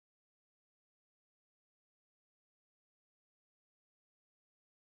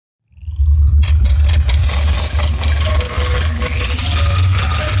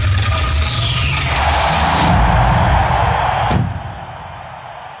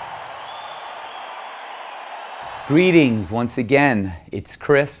Greetings once again, it's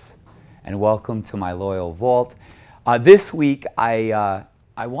Chris, and welcome to my loyal vault. This week I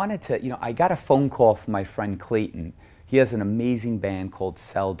wanted to, I got a phone call from my friend Clayton. He has an amazing band called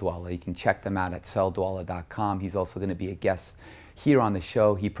Cell Dweller. You can check them out at celldweller.com. He's also going to be a guest here on the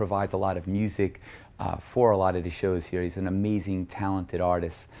show. He provides a lot of music for a lot of the shows here. He's an amazing, talented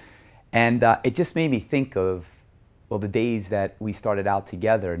artist. And it just made me think of, well, the days that we started out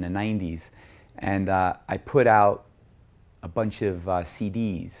together in the 90s. And I put out a bunch of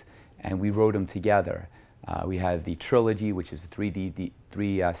CDs, and we wrote them together. We had the Trilogy, which is a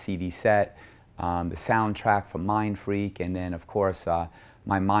three CD set, the soundtrack from Mind Freak, and then, of course,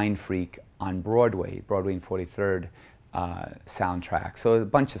 my Mind Freak on Broadway and 43rd soundtrack. So a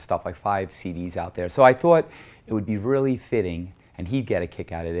bunch of stuff, like 5 CDs out there. So I thought it would be really fitting, and he'd get a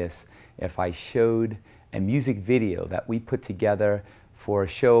kick out of this, if I showed a music video that we put together for a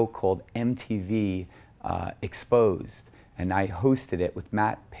show called MTV Exposed. And I hosted it with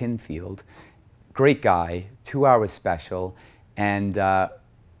Matt Pinfield. Great guy, 2-hour special. And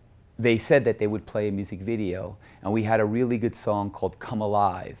they said that they would play a music video. And we had a really good song called Come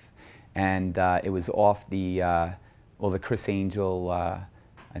Alive. And it was off the, the Criss Angel, I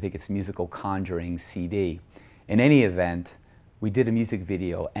think it's Musical Conjuring CD. In any event, we did a music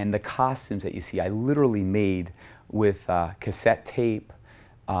video, and the costumes that you see, I literally made with cassette tape,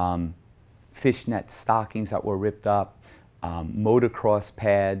 fishnet stockings that were ripped up, motocross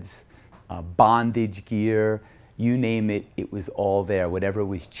pads, bondage gear, you name it, it was all there, whatever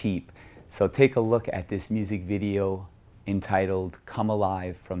was cheap. So take a look at this music video entitled Come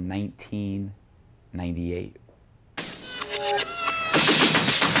Alive from 1998.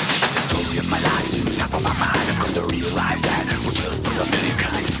 Of my life, soon as top of my mind, I've come to realize that we're just but a million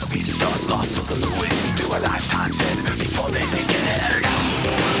kinds of piece of dust, lost souls in the wind to our lifetimes end before they think it end.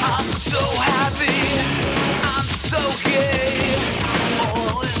 I'm so happy, I'm so gay,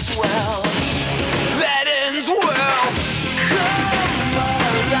 all is well, that ends well.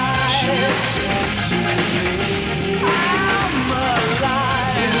 Come alive, she said to me, I'm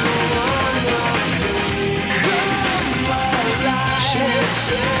alive, come alive, she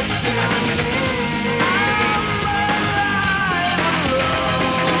said to me.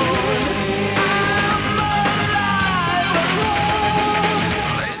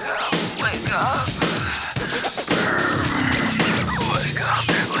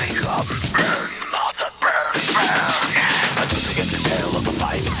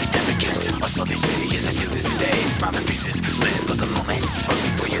 They say in the news today, smiling faces live for the moment. But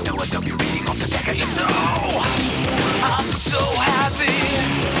before you know it, they'll be reading off the decades. Oh, I'm so happy,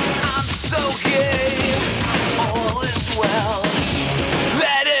 I'm so gay, all is well,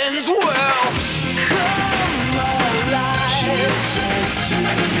 that ends well. Come alive, she said to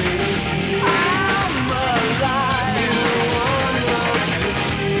me, I'm alive,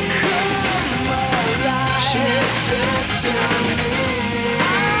 come alive, she said to me.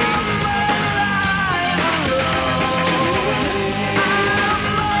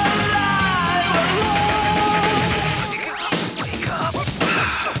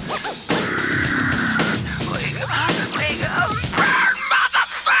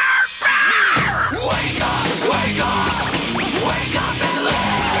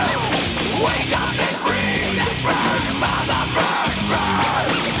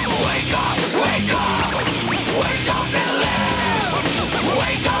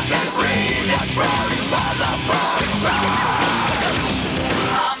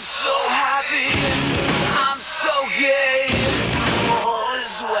 I'm so happy, I'm so gay, all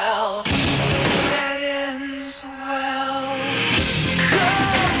is well, that ends well.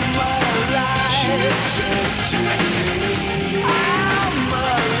 Come alive, she said to me, I'm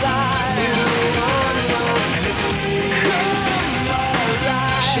alive, come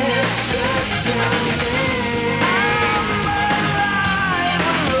alive, she said to me.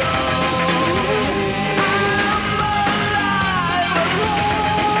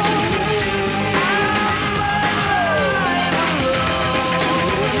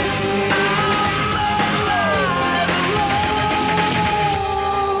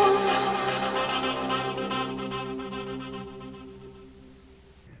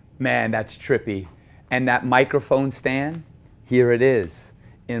 Man, that's trippy. And that microphone stand, here it is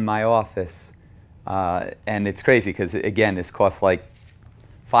in my office. And it's crazy because, again, this costs like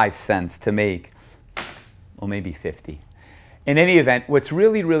 5 cents to make, or maybe 50. In any event, what's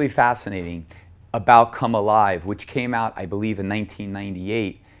really, really fascinating about Come Alive, which came out, I believe, in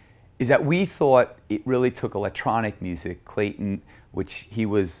 1998, is that we thought it really took electronic music, Clayton, which he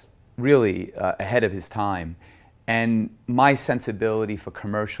was really ahead of his time, and my sensibility for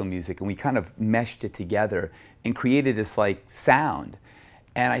commercial music, and we kind of meshed it together and created this like sound.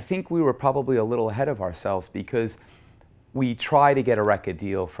 And I think we were probably a little ahead of ourselves because we tried to get a record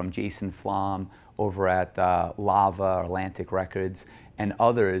deal from Jason Flom over at Lava, Atlantic Records, and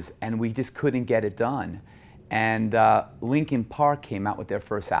others, and we just couldn't get it done. And Linkin Park came out with their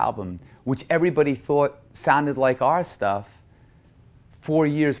first album, which everybody thought sounded like our stuff 4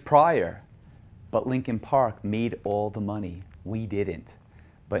 years prior. But Linkin Park made all the money. We didn't.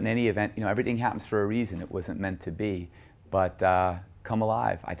 But in any event, you know, everything happens for a reason. It wasn't meant to be. But Come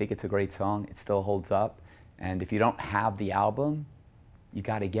Alive, I think it's a great song. It still holds up. And if you don't have the album, you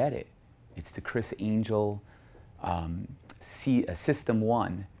got to get it. It's the Criss Angel System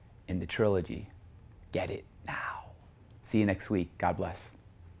 1 in the trilogy. Get it now. See you next week. God bless.